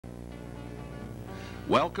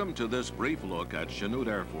Welcome to this brief look at Chanute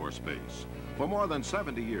Air Force Base. For more than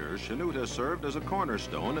 70 years, Chanute has served as a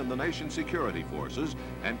cornerstone in the nation's security forces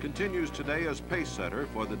and continues today as pace setter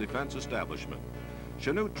for the defense establishment.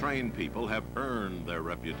 Chanute-trained people have earned their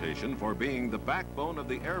reputation for being the backbone of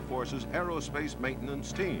the Air Force's aerospace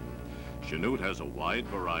maintenance team. Chanute has a wide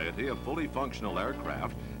variety of fully functional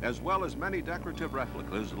aircraft, as well as many decorative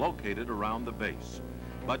replicas located around the base.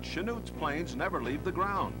 But Chanute's planes never leave the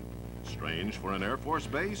ground. Strange for an Air Force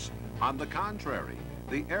base? On the contrary,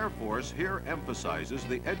 the Air Force here emphasizes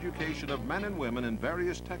the education of men and women in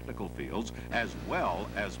various technical fields, as well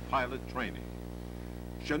as pilot training.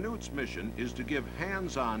 Chanute's mission is to give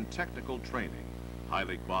hands-on technical training.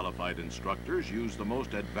 Highly qualified instructors use the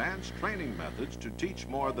most advanced training methods to teach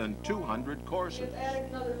more than 200 courses. Just add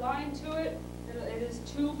another line to it. It is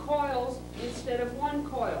 2 coils instead of 1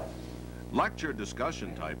 coil. Lecture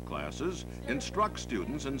discussion type classes instruct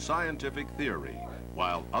students in scientific theory,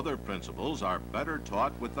 while other principles are better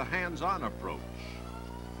taught with the hands-on approach.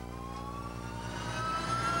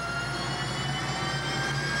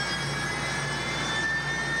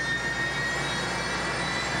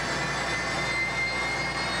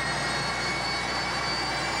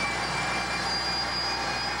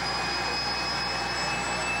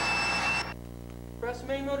 Press the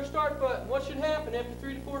main motor start button. What should happen after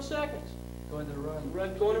 3 to 4 seconds? Going to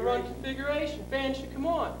run. Going to run configuration. Fan should come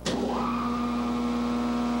on. It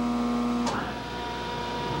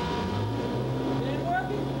ain't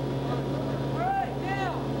working? All right,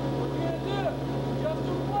 now, what we're going to do, adjust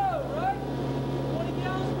the flow, right? 20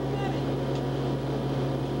 gallons per minute.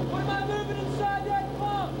 What am I moving inside that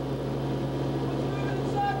pump? What's moving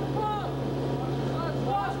inside the pump?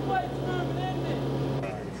 Wash plate's moving, isn't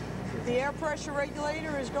it? The air pressure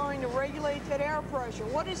regulator is going to regulate that air pressure.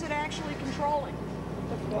 What is it actually controlling?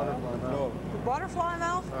 Butterfly valve. The butterfly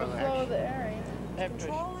valve? The flow of the air.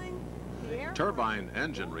 Controlling the air Turbine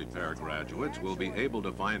engine repair graduates will be able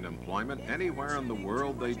to find employment anywhere in the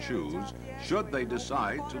world they choose, should they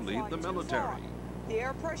decide to leave the military. The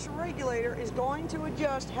air pressure regulator is going to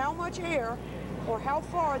adjust how much air or how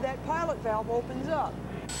far that pilot valve opens up.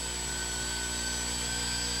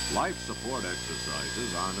 Life support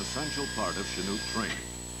exercises are an essential part of Chanute training,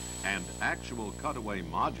 and actual cutaway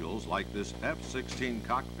modules like this F-16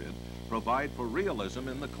 cockpit provide for realism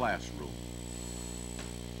in the classroom.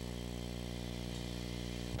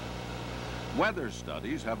 Weather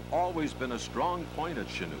studies have always been a strong point at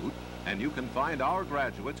Chanute, and you can find our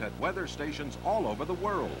graduates at weather stations all over the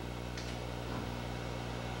world.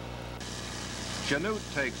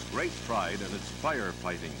 Chanute takes great pride in its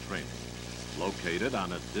firefighting training. Located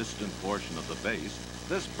on a distant portion of the base,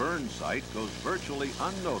 this burn site goes virtually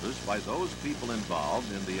unnoticed by those people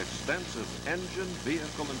involved in the extensive engine,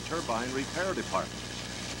 vehicle, and turbine repair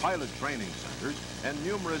departments, pilot training centers, and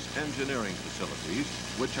numerous engineering facilities,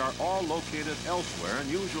 which are all located elsewhere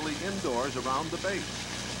and usually indoors around the base.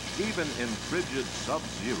 Even in frigid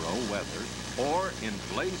sub-zero weather or in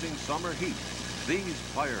blazing summer heat, these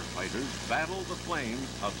firefighters battle the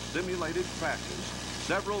flames of simulated crashes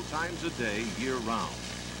several times a day year-round.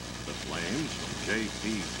 The flames from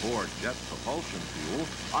JP-4 jet propulsion fuel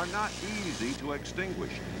are not easy to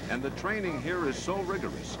extinguish, and the training here is so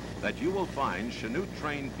rigorous that you will find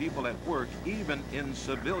Chanute-trained people at work even in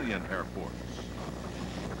civilian airports.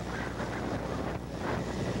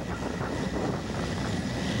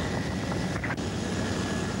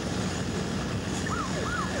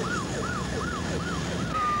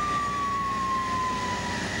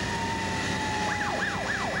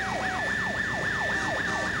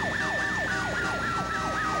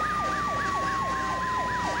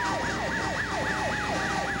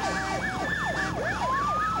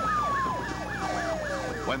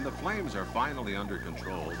 When the flames are finally under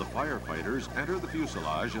control, the firefighters enter the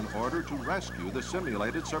fuselage in order to rescue the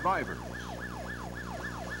simulated survivors.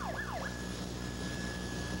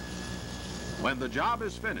 When the job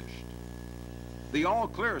is finished, the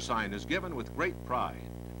all-clear sign is given with great pride.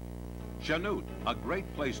 Chanute, a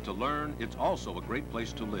great place to learn, it's also a great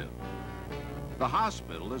place to live. The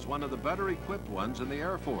hospital is one of the better equipped ones in the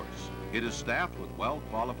Air Force. It is staffed with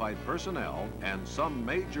well-qualified personnel, and some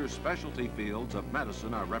major specialty fields of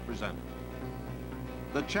medicine are represented.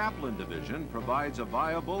 The Chaplain Division provides a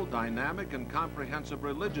viable, dynamic, and comprehensive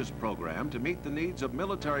religious program to meet the needs of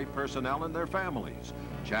military personnel and their families.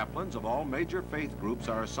 Chaplains of all major faith groups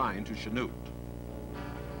are assigned to Chanute.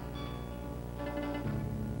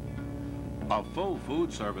 A full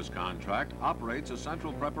food service contract operates a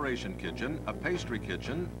central preparation kitchen, a pastry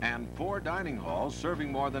kitchen, and 4 dining halls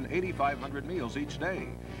serving more than 8,500 meals each day.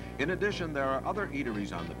 In addition, there are other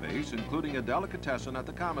eateries on the base, including a delicatessen at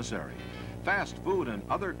the commissary. Fast food and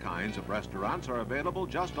other kinds of restaurants are available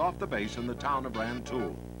just off the base in the town of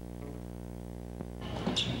Rantoul.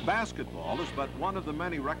 Basketball is but one of the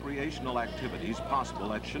many recreational activities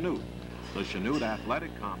possible at Chanute. The Chanute Athletic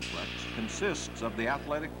Complex consists of the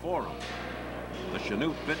Athletic Forum, the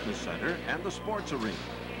Chanute Fitness Center, and the Sports Arena.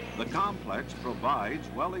 The complex provides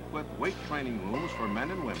well-equipped weight training rooms for men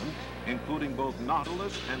and women, including both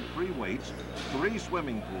Nautilus and free weights, 3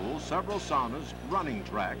 swimming pools, several saunas, running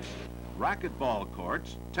tracks, racquetball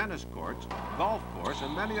courts, tennis courts, golf course,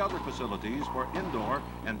 and many other facilities for indoor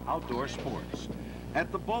and outdoor sports.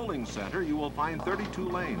 At the bowling center, you will find 32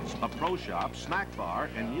 lanes, a pro shop, snack bar,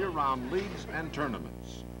 and year-round leagues and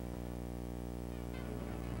tournaments.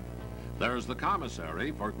 There's the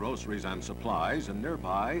commissary for groceries and supplies, and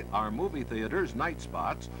nearby are movie theaters, night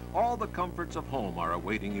spots. All the comforts of home are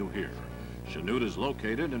awaiting you here. Chanute is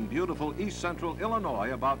located in beautiful east central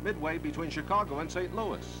Illinois, about midway between Chicago and St.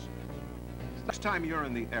 Louis. Next time you're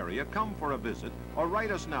in the area, come for a visit or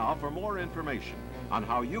write us now for more information on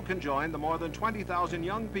how you can join the more than 20,000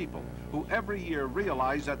 young people who every year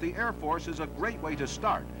realize that the Air Force is a great way to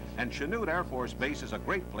start and Chanute Air Force Base is a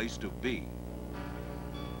great place to be.